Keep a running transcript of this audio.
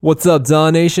What's up,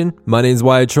 DAW Nation? My name is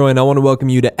Wyatt Troy, and I want to welcome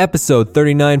you to episode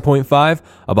 39.5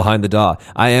 of Behind the DAW.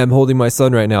 I am holding my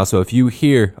son right now, so if you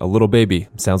hear a little baby,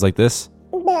 sounds like this,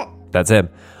 that's him.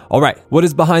 All right, what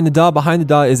is Behind the DAW? Behind the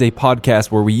DAW is a podcast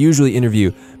where we usually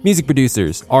interview music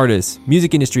producers, artists,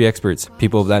 music industry experts,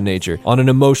 people of that nature, on an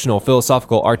emotional,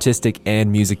 philosophical, artistic,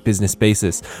 and music business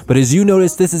basis. But as you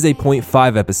notice, this is a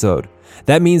 0.5 episode.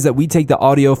 That means that we take the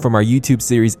audio from our YouTube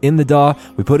series In the DAW,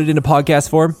 we put it into podcast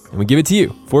form, and we give it to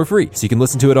you for free so you can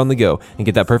listen to it on the go and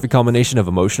get that perfect combination of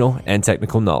emotional and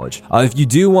technical knowledge. If you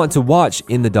do want to watch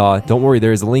In the DAW, don't worry,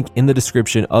 there is a link in the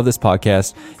description of this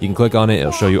podcast. You can click on it,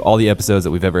 it'll show you all the episodes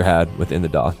that we've ever had with In the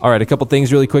DAW. All right, a couple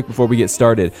things really quick before we get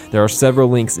started. There are several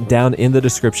links down in the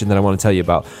description that I want to tell you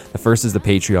about. The first is the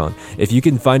Patreon. If you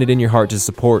can find it in your heart to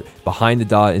support Behind the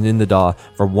DAW and In the DAW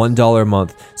for $1 a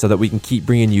month so that we can keep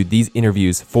bringing you these interviews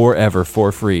forever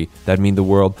for free, that'd mean the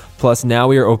world. Plus, now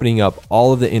we are opening up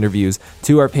all of the interviews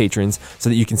to our patrons so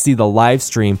that you can see the live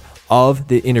stream of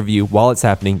the interview while it's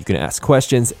happening. You can ask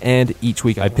questions, and each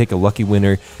week I pick a lucky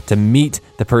winner to meet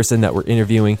the person that we're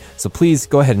interviewing. So please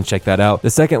go ahead and check that out. The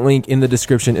second link in the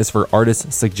description is for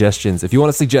artist suggestions. If you want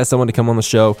to suggest someone to come on the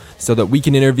show so that we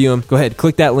can interview them, go ahead,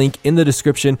 click that link in the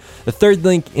description. The third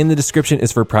link in the description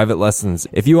is for private lessons.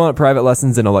 If you want private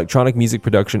lessons in electronic music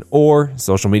production or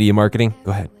social media marketing,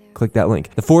 go ahead, click that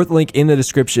link. The fourth link in the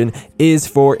description is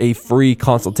for a free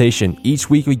consultation. Each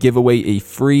week we give away a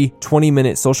free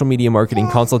 20-minute social media marketing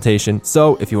consultation.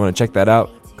 So if you want to check that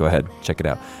out, go ahead, check it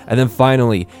out. And then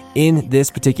finally, in this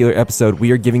particular episode,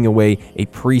 we are giving away a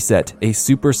preset, a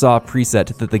super saw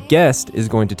preset that the guest is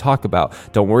going to talk about.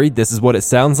 Don't worry, this is what it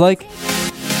sounds like.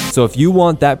 So if you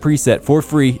want that preset for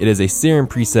free, it is a Serum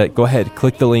preset. Go ahead,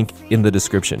 click the link in the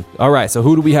description. All right, so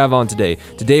who do we have on today?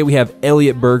 Today we have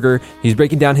Elliot Berger. He's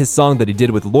breaking down his song that he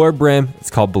did with Laura Brem. It's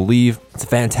called Believe. It's a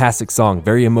fantastic song,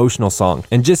 very emotional song.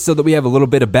 And just so that we have a little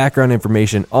bit of background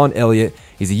information on Elliot,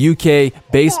 he's a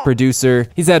UK-based producer.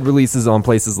 He's had releases on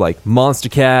places like Monster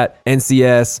Cat,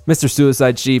 NCS, Mr.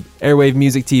 Suicide Sheep, Airwave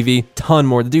Music TV, ton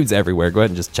more. The dude's everywhere. Go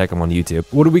ahead and just check him on YouTube.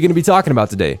 What are we going to be talking about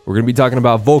today? We're going to be talking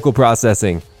about vocal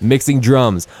processing, mixing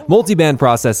drums, multiband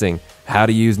processing, how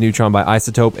to use Neutron by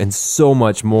Isotope, and so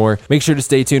much more. Make sure to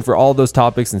stay tuned for all those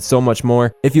topics and so much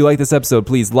more. If you like this episode,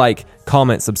 please like,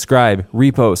 comment, subscribe,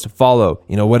 repost, follow,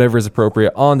 whatever is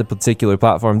appropriate on the particular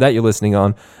platform that you're listening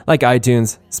on, like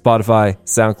iTunes, Spotify,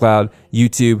 SoundCloud,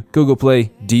 YouTube, Google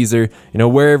Play, Deezer,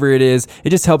 wherever it is.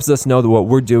 It just helps us know that what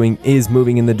we're doing is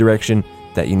moving in the direction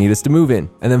that you need us to move in.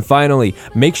 And then finally,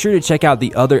 make sure to check out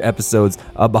the other episodes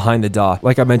of Behind the DAW.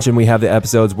 Like I mentioned, we have the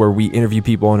episodes where we interview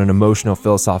people on an emotional,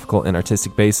 philosophical, and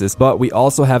artistic basis, but we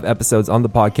also have episodes on the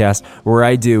podcast where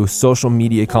I do social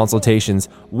media consultations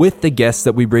with the guests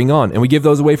that we bring on, and we give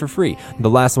those away for free. The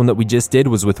last one that we just did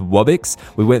was with Wubix.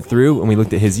 We went through and we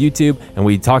looked at his YouTube, and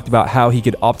we talked about how he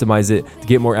could optimize it to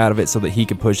get more out of it so that he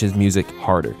could push his music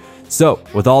harder. So,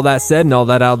 with all that said and all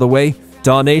that out of the way,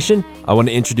 DAW Nation, I want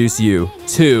to introduce you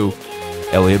to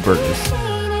Elliot Berger.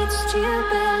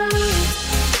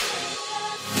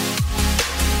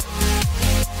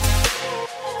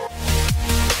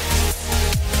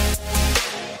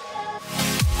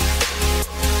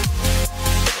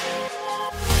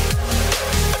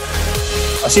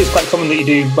 I see it's quite common that you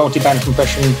do multi-band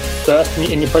compression first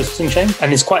in your processing chain,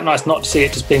 and it's quite nice not to see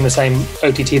it just being the same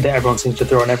OTT that everyone seems to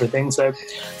throw on everything. So,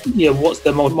 what's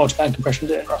the multi-band compression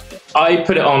doing roughly? I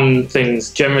put it on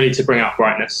things generally to bring out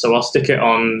brightness. So I'll stick it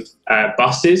on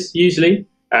buses usually.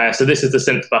 So this is the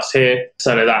synth bus here,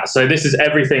 so that. So this is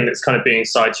everything that's kind of being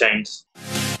sidechained.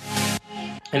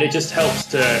 And it just helps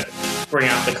to bring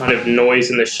out the kind of noise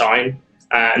and the shine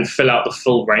and fill out the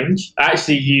full range. I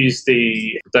actually use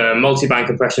the multi-band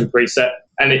compression preset,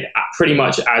 and it pretty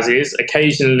much as is.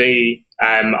 Occasionally,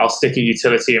 I'll stick a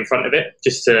utility in front of it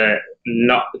just to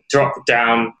not drop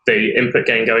down the input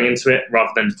gain going into it rather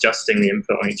than adjusting the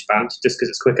input on each band, just because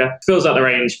it's quicker. Fills out the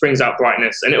range, brings out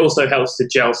brightness, and it also helps to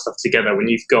gel stuff together when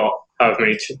you've got however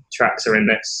many tracks are in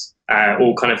this.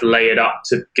 All kind of layered up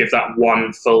to give that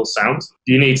one full sound.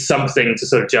 You need something to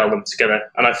sort of gel them together.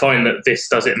 And I find that this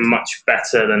does it much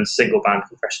better than single band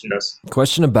compression does.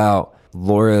 Question about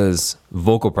Laura's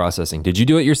vocal processing. Did you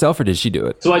do it yourself or did she do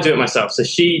it? So I do it myself. So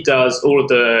she does all of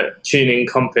the tuning,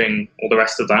 comping, all the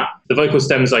rest of that. The vocal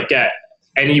stems I get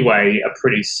anyway are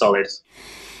pretty solid.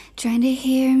 Trying to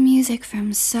hear music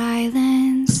from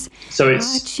silence. So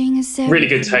it's really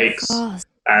good takes.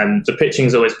 The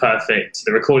pitching's always perfect.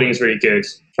 The recording's really good.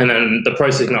 And then the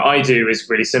processing that I do is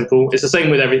really simple. It's the same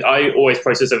with I always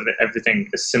process everything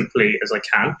as simply as I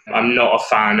can. I'm not a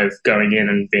fan of going in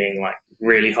and being like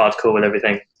really hardcore with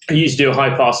everything. I usually do a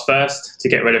high pass first to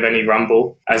get rid of any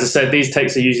rumble. As I said, these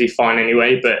takes are usually fine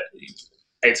anyway, but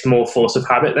it's more force of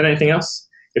habit than anything else.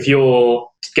 If you're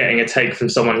getting a take from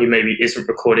someone who maybe isn't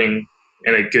recording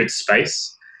in a good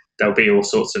space, there'll be all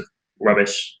sorts of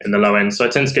rubbish in the low end. So I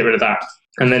tend to get rid of that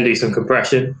and then do some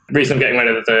compression. The reason I'm getting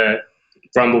rid of the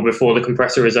rumble before the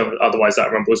compressor is otherwise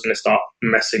that rumble is going to start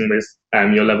messing with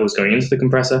your levels going into the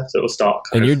compressor, so it'll start.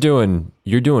 And you're doing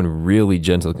really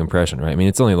gentle compression, right? I mean,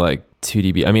 it's only like 2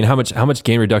 dB. I mean, how much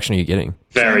gain reduction are you getting?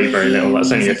 Very, very little.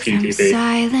 That's only a few dB.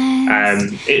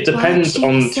 It depends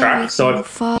on the track. So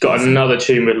I've got another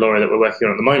tune with Laura that we're working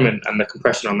on at the moment, and the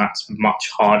compression on that's much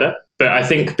harder. But I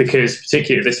think because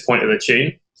particularly at this point of the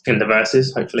tune in the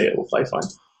verses, hopefully it will play fine.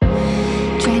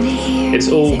 It's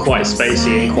all quite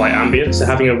spacey and quite ambient, so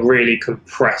having a really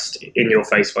compressed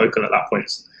in-your-face vocal at that point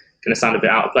is going to sound a bit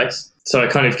out of place. So I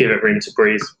kind of give it room to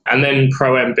breathe. And then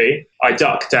Pro MB, I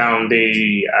duck down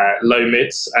the low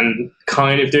mids and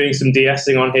kind of doing some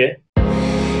de-essing on here.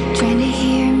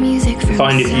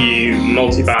 Find if you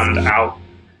multiband out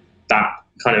that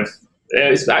kind of,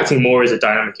 it's acting more as a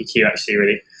dynamic EQ actually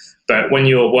really, but when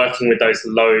you're working with those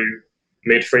low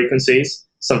mid frequencies,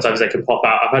 sometimes they can pop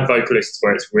out. I've had vocalists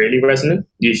where it's really resonant.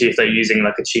 Usually if they're using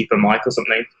like a cheaper mic or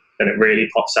something, then it really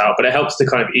pops out. But it helps to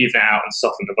kind of even it out and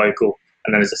soften the vocal.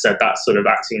 And then, as I said, that's sort of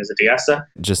acting as a de-esser.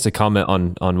 Just to comment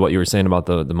on what you were saying about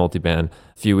the multiband,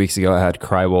 a few weeks ago I had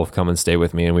Crywolf come and stay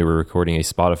with me and we were recording a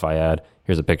Spotify ad.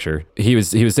 Here's a picture. He was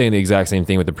saying the exact same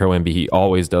thing with the Pro MB. He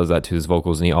always does that to his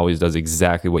vocals, and he always does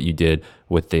exactly what you did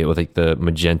with the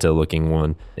magenta looking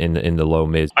one in the low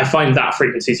mid. I find that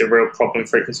frequency is a real problem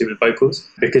frequency with vocals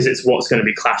because it's what's going to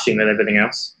be clashing with everything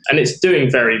else, and it's doing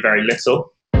very, very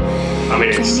little. I mean,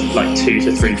 it's like 2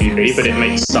 to 3 dB, but it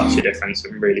makes such a difference.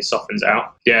 It really softens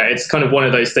out. Yeah, it's kind of one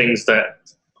of those things that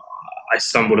I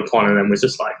stumbled upon and then was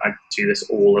just like, I do this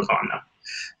all the time now,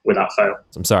 without fail.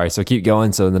 I'm sorry, so keep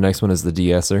going. So the next one is the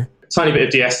de-esser. Tiny bit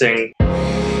of de-essing.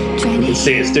 You can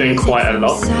see it's doing quite a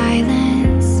lot.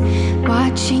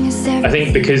 I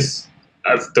think because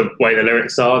of the way the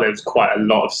lyrics are, there's quite a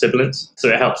lot of sibilance, so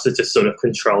it helps to just sort of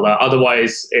control that.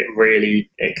 Otherwise,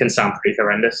 it can sound pretty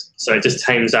horrendous. So it just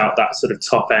tames out that sort of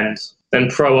top end. Then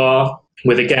Pro R,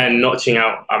 with again notching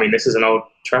out, I mean, this is an old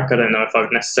track, I don't know if I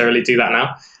would necessarily do that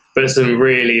now, but some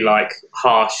really like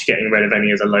harsh getting rid of any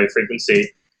of the low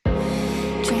frequency.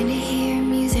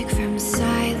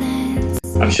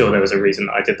 I'm sure there was a reason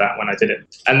that I did that when I did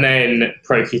it. And then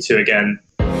Pro Q2 again.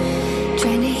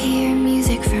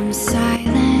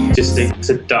 Just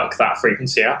to duck that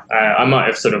frequency out. I might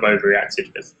have sort of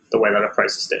overreacted with the way that I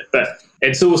processed it, but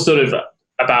it's all sort of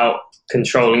about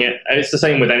controlling it. And it's the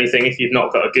same with anything. If you've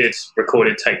not got a good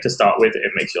recorded take to start with,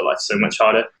 it makes your life so much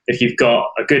harder. If you've got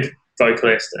a good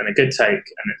vocalist and a good take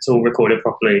and it's all recorded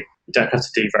properly, you don't have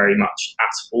to do very much at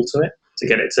all to it to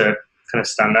get it to kind of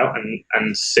stand out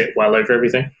and sit well over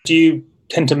everything. Do you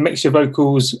tend to mix your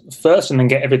vocals first and then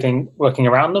get everything working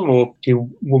around them, or do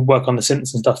you work on the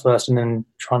synths and stuff first and then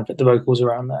try and fit the vocals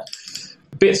around that?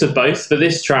 Bits of both. For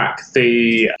this track,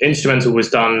 the instrumental was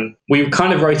done, we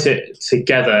kind of wrote it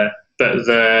together, but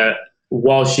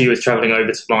while she was traveling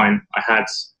over to mine, I had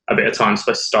a bit of time,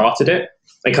 so I started it.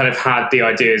 I kind of had the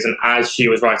ideas, and as she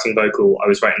was writing vocal, I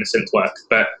was writing the synth work.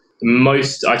 But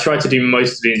I tried to do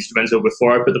most of the instrumental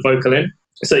before I put the vocal in,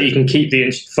 so you can keep the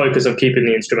focus on keeping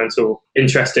the instrumental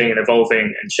interesting and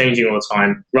evolving and changing all the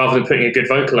time, rather than putting a good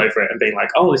vocal over it and being like,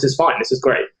 oh, this is fine, this is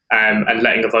great, and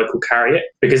letting a vocal carry it.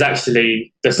 Because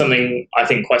actually, there's something I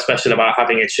think quite special about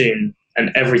having a tune,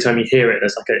 and every time you hear it,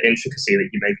 there's like an intricacy that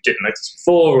you maybe didn't notice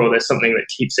before, or there's something that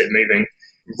keeps it moving,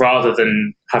 rather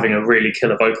than having a really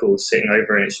killer vocal sitting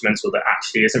over an instrumental that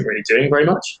actually isn't really doing very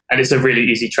much. And it's a really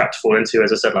easy trap to fall into.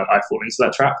 As I said, like I fall into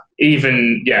that trap.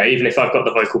 Even if I've got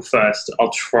the vocal first, I'll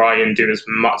try and do as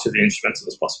much of the instrumental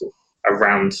as possible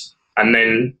around, and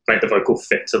then make the vocal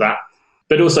fit to that.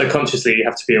 But also consciously, you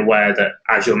have to be aware that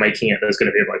as you're making it, there's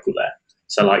going to be a vocal there.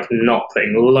 So like not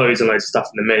putting loads and loads of stuff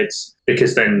in the mids,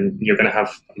 because then you're going to have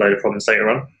a load of problems later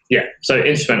on. Yeah, so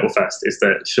instrumental first is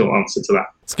the short answer to that.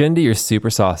 Let's get into your super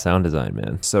saw sound design,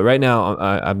 man. So right now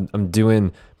I'm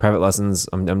doing private lessons.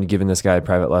 I'm giving this guy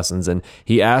private lessons, and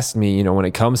he asked me, when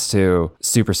it comes to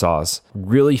super saws,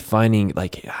 really finding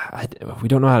we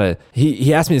don't know how to.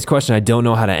 He asked me this question. I don't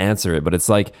know how to answer it, but it's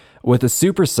like with a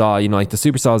super saw, like the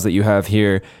super saws that you have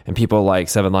here, and people like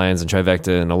Seven Lions and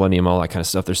Trivecta and Millennium, all that kind of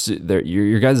stuff. They're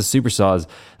your guys' super saws.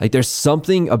 Like there's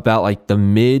something about like the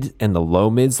mid and the low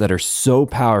mids that are so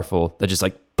powerful that just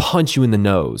like punch you in the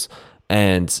nose.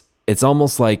 And it's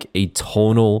almost like a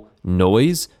tonal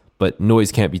noise, but noise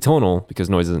can't be tonal because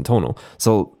noise isn't tonal.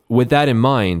 So with that in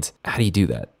mind, how do you do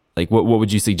that? Like what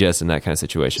would you suggest in that kind of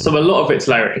situation? So a lot of it's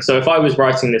layering. So if I was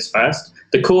writing this first,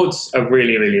 the chords are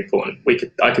really, really important.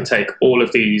 I could take all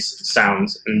of these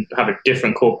sounds and have a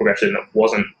different chord progression that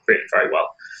wasn't written very well,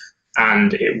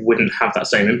 and it wouldn't have that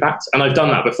same impact. And I've done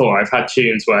that before. I've had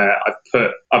tunes where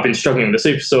I've been struggling with the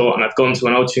supersaw, and I've gone to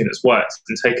an old tune that's worked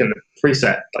and taken the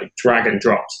preset, like drag and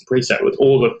dropped the preset with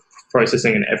all the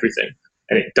processing and everything,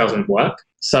 and it doesn't work.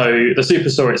 So the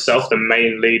supersaw itself, the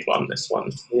main lead one, this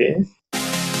one here,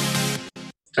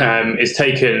 is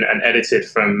taken and edited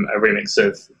from a remix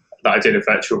that I did of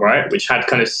Virtual Riot, which had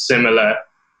kind of similar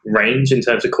range in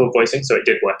terms of chord voicing, so it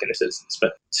did work in this instance.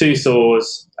 But 2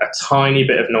 saws, a tiny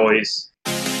bit of noise,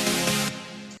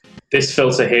 this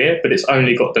filter here, but it's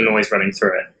only got the noise running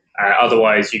through it.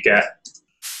 Otherwise, you get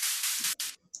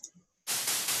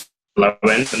low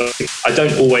end. I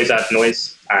don't always add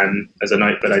noise as a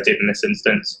note, but I did in this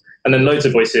instance. And then loads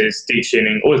of voices,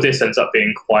 detuning. All of this ends up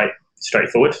being quite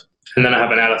straightforward. And then I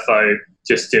have an LFO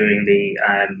just doing the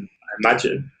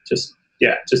imagine, just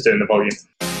doing the volume,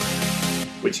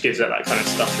 which gives it that kind of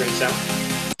stuttering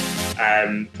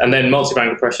sound. And then multi-band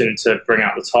compression to bring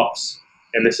out the tops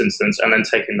in this instance, and then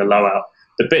taking the low out.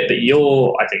 The bit that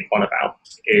you're, I think, on about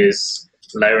is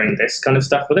layering this kind of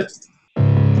stuff with it,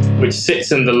 which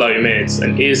sits in the low mids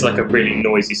and is like a really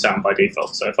noisy sound by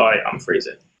default. So if I unfreeze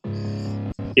it,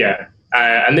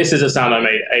 and this is a sound I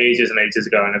made ages and ages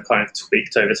ago and I've kind of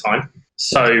tweaked over time.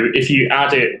 So if you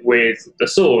add it with the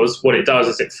saws, what it does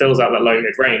is it fills out that low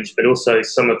mid range, but also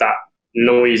some of that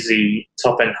noisy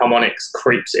top end harmonics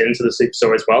creeps into the super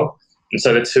saw as well. And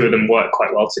so the two of them work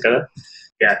quite well together.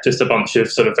 Yeah, just a bunch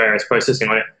of sort of various processing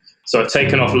on it. So I've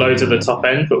taken off loads of the top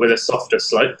end, but with a softer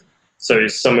slope. So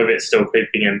some of it's still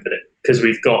creeping in, but because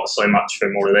we've got so much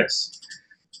from all of this,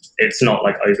 it's not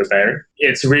like overbearing.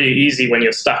 It's really easy when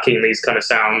you're stacking these kind of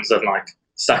sounds and like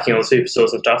stacking all the super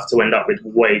saws and stuff to end up with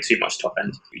way too much top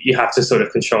end. You have to sort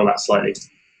of control that slightly.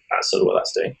 That's sort of what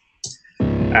that's doing.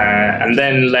 And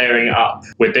then layering up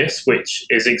with this, which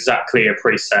is exactly a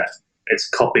preset. It's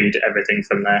copied everything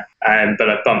from there, but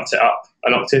I've bumped it up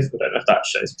an octave. I don't know if that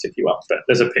shows particularly well, but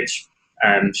there's a pitch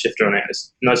shifter on it.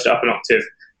 It's nudged it up an octave,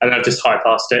 and then I've just high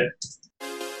passed it.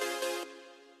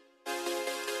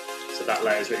 So that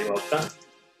layers really well with that.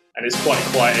 And it's quite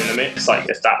quiet in the mix, like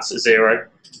if that's 0,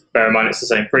 bear in mind it's the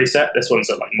same preset. This one's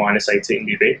at like minus 18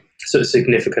 dB, so it's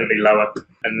significantly lower.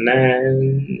 And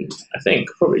then I think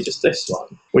probably just this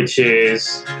one, which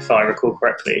is, if I recall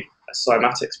correctly, a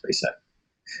cymatics preset.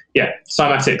 Yeah,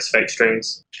 cymatics fake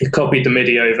strings. He copied the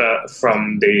MIDI over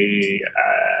from the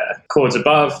chords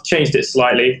above, changed it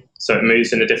slightly so it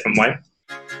moves in a different way.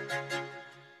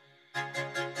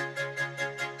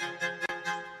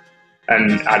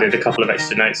 And added a couple of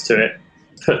extra notes to it.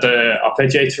 Put the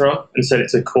arpeggiator on and set it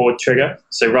to chord trigger.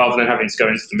 So rather than having to go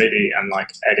into the MIDI and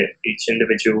like edit each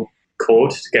individual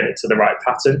chord to get it to the right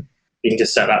pattern, you can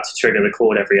just set that to trigger the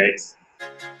chord every 8th.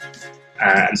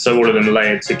 And so all of them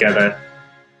layered together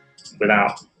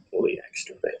without all the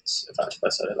extra bits. In fact, if I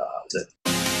set it like that,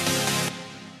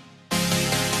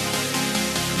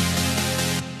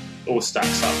 it all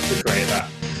stacks up to create that.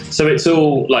 So it's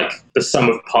all like the sum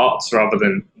of parts rather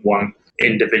than one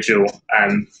individual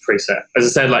preset. As I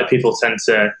said, like people tend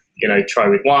to, try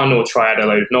with one or try add a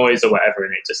load of noise or whatever,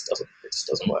 and it just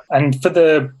doesn't work. And for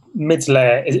the mids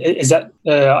layer, is that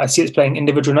I see it's playing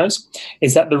individual notes.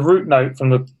 Is that the root note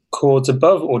from the chords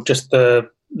above, or just the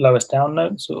lowest down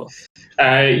notes? Or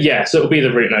so it'll be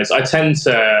the root notes. I tend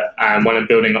to, when I'm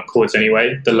building up chords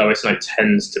anyway, the lowest note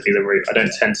tends to be the root. I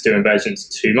don't tend to do inversions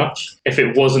too much. If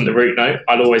it wasn't the root note,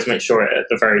 I'd always make sure it at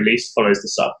the very least follows the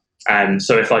sub.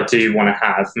 So if I do want to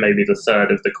have maybe the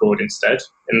third of the chord instead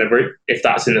in the root, if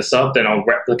that's in the sub, then I'll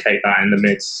replicate that in the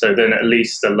mids. So then at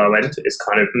least the low end is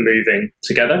kind of moving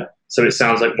together. So it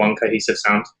sounds like one cohesive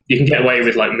sound. You can get away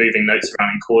with like moving notes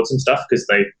around in chords and stuff because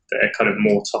they're kind of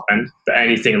more top end. But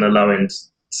anything in the low end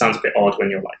sounds a bit odd when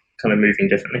you're like kind of moving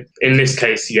differently. In this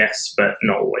case, yes, but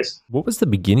not always. What was the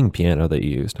beginning piano that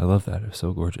you used? I love that. It was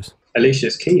so gorgeous.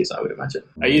 Alicia's keys, I would imagine.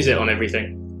 I use it on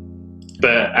everything,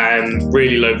 but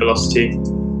really low velocity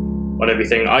on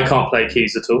everything. I can't play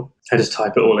keys at all. I just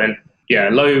type it all in. Yeah,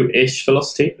 low-ish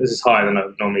velocity. This is higher than I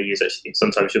would normally use actually.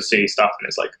 Sometimes you'll see stuff and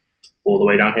it's like all the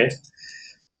way down here.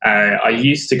 I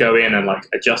used to go in and like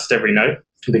adjust every note.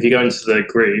 But if you go into the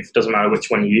groove, doesn't matter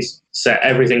which one you use, set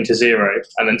everything to 0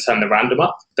 and then turn the random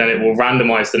up, then it will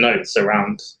randomize the notes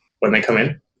around when they come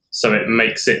in. So it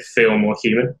makes it feel more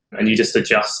human, and you just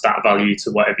adjust that value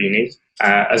to whatever you need.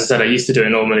 As I said, I used to do it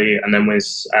normally and then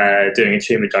was doing a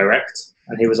tune with Direct.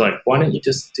 And he was like, why don't you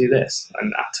just do this?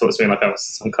 And that talks to me like I was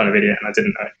some kind of idiot and I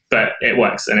didn't know it. But it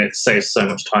works and it saves so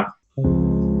much time.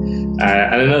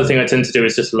 And another thing I tend to do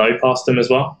is just low pass them as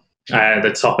well.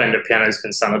 The top end of pianos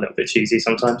can sound a little bit cheesy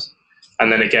sometimes.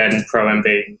 And then again, Pro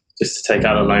MB, just to take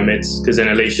out the low mids, because in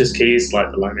Alicia's keys, like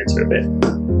the low mids are a bit.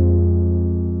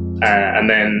 And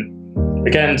then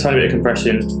again, tiny bit of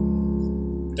compression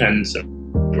and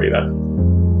some reverb.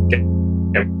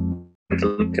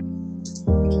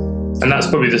 And that's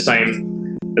probably the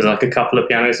same as like a couple of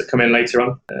pianos that come in later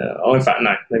on. In fact,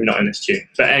 no, maybe not in this tune.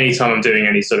 But anytime I'm doing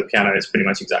any sort of piano, it's pretty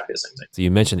much exactly the same thing. So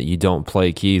you mentioned that you don't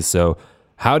play keys. So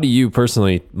how do you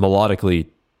personally melodically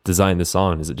design the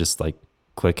song? Is it just like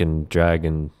click and drag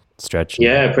and stretch?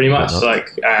 Yeah, pretty much. Like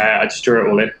I just drew it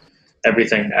all in,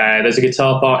 everything. There's a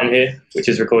guitar part in here, which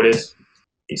is recorded.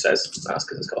 He says that's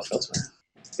because it's got a filter,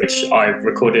 which I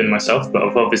recorded in myself, but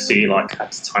I've obviously like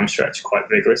had to time stretch quite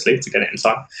vigorously to get it in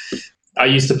time. I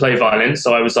used to play violin,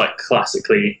 so I was like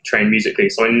classically trained musically,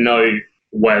 so I know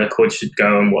where the chords should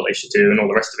go and what they should do and all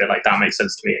the rest of it. Like that makes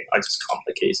sense to me. I just can't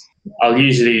play keys. I'll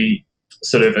usually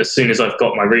sort of, as soon as I've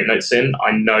got my root notes in,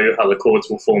 I know how the chords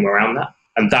will form around that.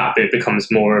 And that bit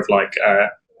becomes more of like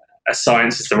a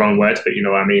science is the wrong word, but you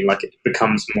know what I mean? Like it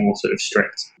becomes more sort of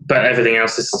strict. But everything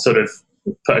else is sort of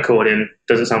put a chord in,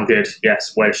 doesn't sound good,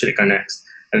 yes, where should it go next?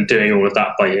 And doing all of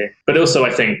that by ear. But also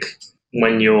I think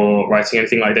when you're writing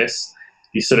anything like this,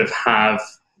 you sort of have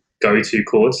go-to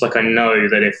chords. Like I know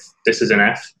that if this is an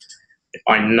F,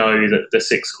 I know that the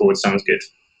 6th chord sounds good.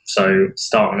 So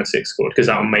start on a 6th chord because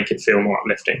that will make it feel more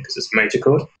uplifting because it's a major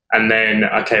chord. And then,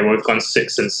 okay, well, we've gone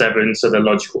 6 and 7, so the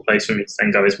logical place for me to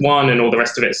then go is 1 and all the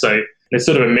rest of it. So it's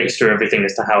sort of a mixture of everything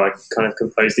as to how I kind of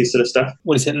compose these sort of stuff.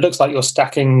 What is it? It looks like you're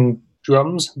stacking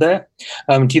drums there.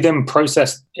 Do you then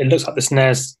process, it looks like the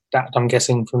snares stacked, I'm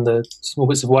guessing, from the small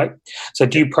bits of white. So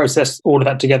do you process all of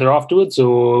that together afterwards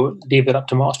or leave it up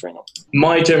to mastering?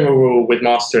 My general rule with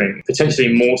mastering,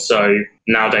 potentially more so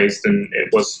nowadays than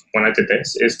it was when I did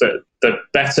this, is that the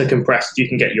better compressed you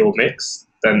can get your mix,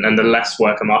 and the less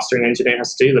work a mastering engineer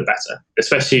has to do, the better.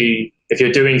 Especially if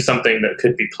you're doing something that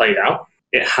could be played out,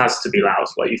 it has to be loud.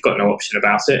 Like you've got no option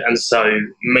about it. And so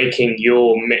making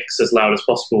your mix as loud as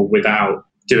possible without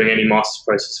doing any master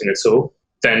processing at all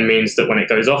then means that when it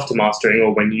goes off to mastering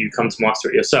or when you come to master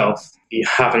it yourself, you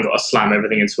haven't got to slam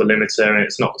everything into a limiter and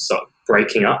it's not sort of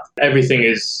breaking up. Everything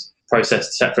is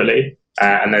processed separately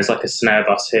and there's like a snare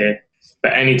bus here.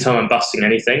 But anytime I'm busting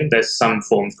anything, there's some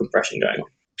form of compression going on.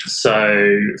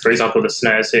 So, for example, the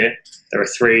snares here, there are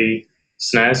 3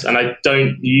 snares, and I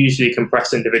don't usually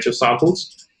compress individual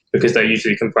samples because they're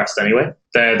usually compressed anyway.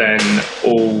 They're then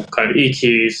all kind of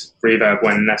EQs, reverb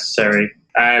when necessary,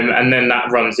 and then that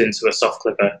runs into a soft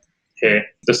clipper here.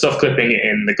 The soft clipping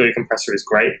in the glue compressor is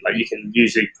great. Like you can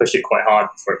usually push it quite hard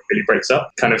before it really breaks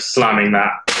up, kind of slamming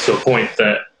that to a point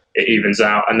that it evens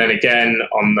out. And then again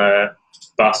on the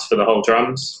bus for the whole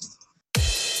drums,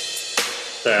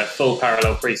 the full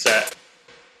parallel preset,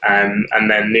 and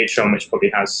then neutron, which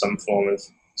probably has some form of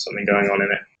something going on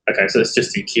in it. Okay, so it's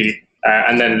just EQ,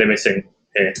 and then limiting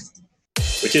here,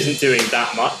 which isn't doing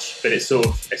that much, but it's sort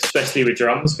of, especially with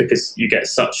drums, because you get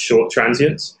such short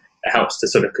transients, it helps to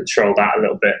sort of control that a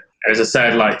little bit. And as I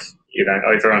said, like, you know,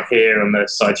 over on here on the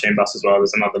sidechain bus as well,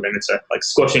 there's another limiter, like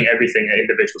squashing everything at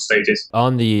individual stages.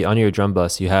 On your drum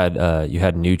bus, you had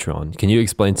neutron. Can you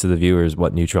explain to the viewers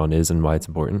what neutron is and why it's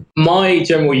important? My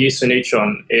general use for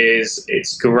neutron is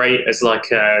it's great as like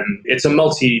it's a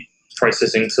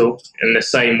multi-processing tool in the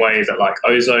same way that like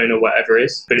ozone or whatever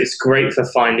is, but it's great for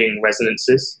finding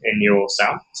resonances in your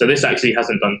sound. So this actually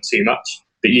hasn't done too much,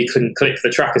 but you can click the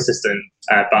track assistant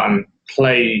button,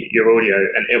 play your audio,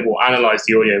 and it will analyze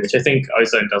the audio, which I think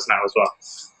Ozone does now as well.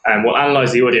 And we'll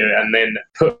analyze the audio and then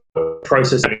put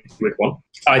processing with one.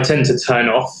 I tend to turn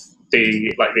off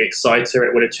the exciter.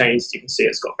 It would have changed. You can see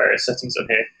it's got various settings on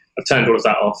here. I've turned all of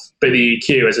that off. But the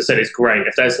EQ, as I said, is great.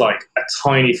 If there's like a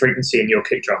tiny frequency in your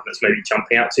kick drum that's maybe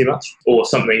jumping out too much, or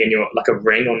something in your, like a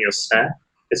ring on your snare,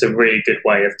 it's a really good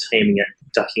way of taming it,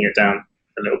 ducking it down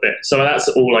a little bit. So that's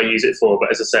all I use it for.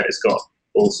 But as I said, it's got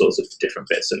all sorts of different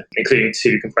bits in it, including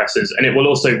 2 compressors. And it will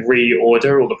also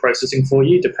reorder all the processing for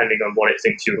you, depending on what it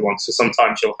thinks you would want. So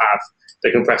sometimes you'll have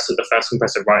the first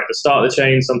compressor right at the start of the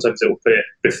chain. Sometimes it will put it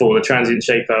before the transient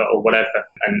shaper or whatever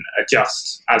and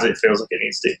adjust as it feels like it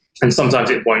needs to. And sometimes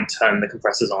it won't turn the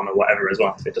compressors on or whatever as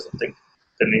well if it doesn't think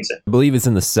it needs it. I believe it's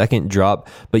in the second drop,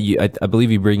 but I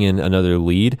believe you bring in another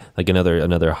lead, like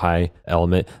another high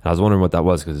element. And I was wondering what that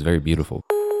was because it's very beautiful.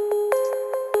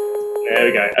 There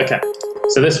we go. Okay.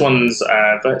 So this one's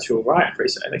virtual riot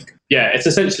preset, I think. Yeah, it's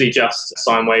essentially just a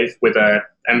sine wave with an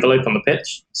envelope on the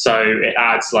pitch. So it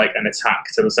adds like an attack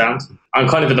to the sound. I'm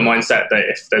kind of in the mindset that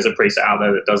if there's a preset out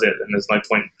there that does it, then there's no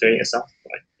point doing it yourself.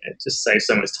 Like, it just saves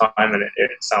so much time, and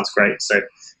it sounds great. So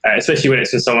especially when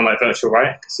it's from someone like Virtual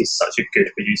Riot, because he's such a good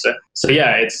producer. So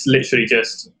yeah, it's literally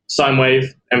just sine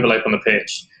wave, envelope on the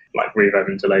pitch, like reverb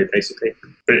and delay basically.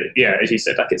 But yeah, as you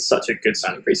said, like it's such a good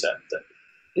sounding preset.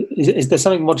 Is there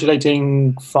something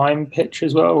modulating fine pitch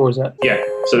as well, or is that? Yeah,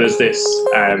 so there's this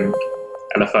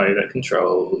LFO that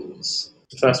controls.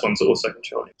 The first one's also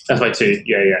controlling. FI2,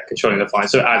 yeah, controlling the fine.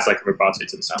 So it adds like a vibrato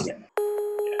to the sound. Yeah.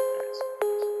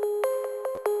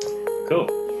 Cool.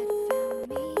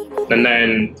 And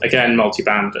then again,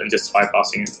 multi-band and just high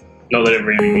passing it. Not that it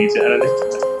really needs it, I don't think.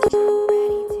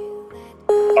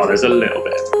 Oh, there's a little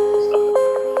bit.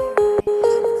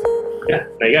 Yeah,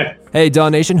 there you go. Hey, DAW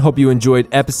Nation, hope you enjoyed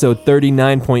episode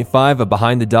 39.5 of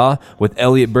Behind the DAW with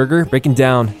Elliot Berger, breaking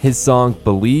down his song,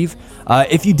 Believe.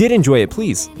 If you did enjoy it,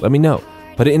 please let me know.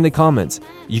 Put it in the comments.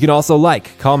 You can also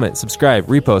like, comment, subscribe,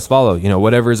 repost, follow,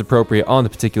 whatever is appropriate on the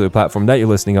particular platform that you're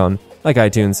listening on, like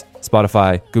iTunes,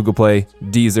 Spotify, Google Play,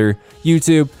 Deezer,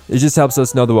 YouTube. It just helps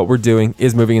us know that what we're doing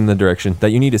is moving in the direction that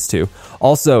you need us to.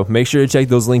 Also, make sure to check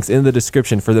those links in the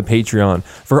description for the Patreon,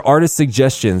 for artist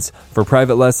suggestions, for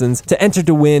private lessons, to enter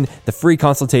to win the free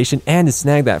consultation, and to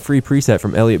snag that free preset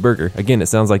from Elliot Berger. Again, it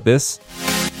sounds like this.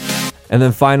 And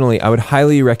then finally, I would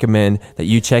highly recommend that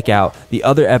you check out the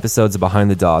other episodes of Behind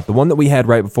the DAW. The one that we had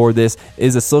right before this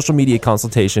is a social media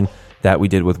consultation that we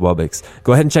did with Wubbox.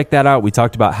 Go ahead and check that out. We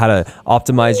talked about how to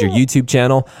optimize your YouTube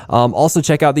channel. Also,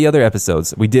 check out the other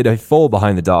episodes. We did a full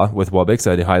Behind the DAW with Wubbox,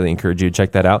 so I'd highly encourage you to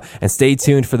check that out. And stay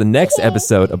tuned for the next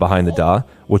episode of Behind the DAW,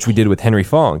 which we did with Henry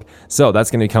Fong. So that's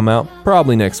going to come out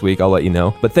probably next week. I'll let you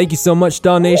know. But thank you so much,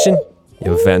 DAW Nation.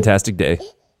 You have a fantastic day.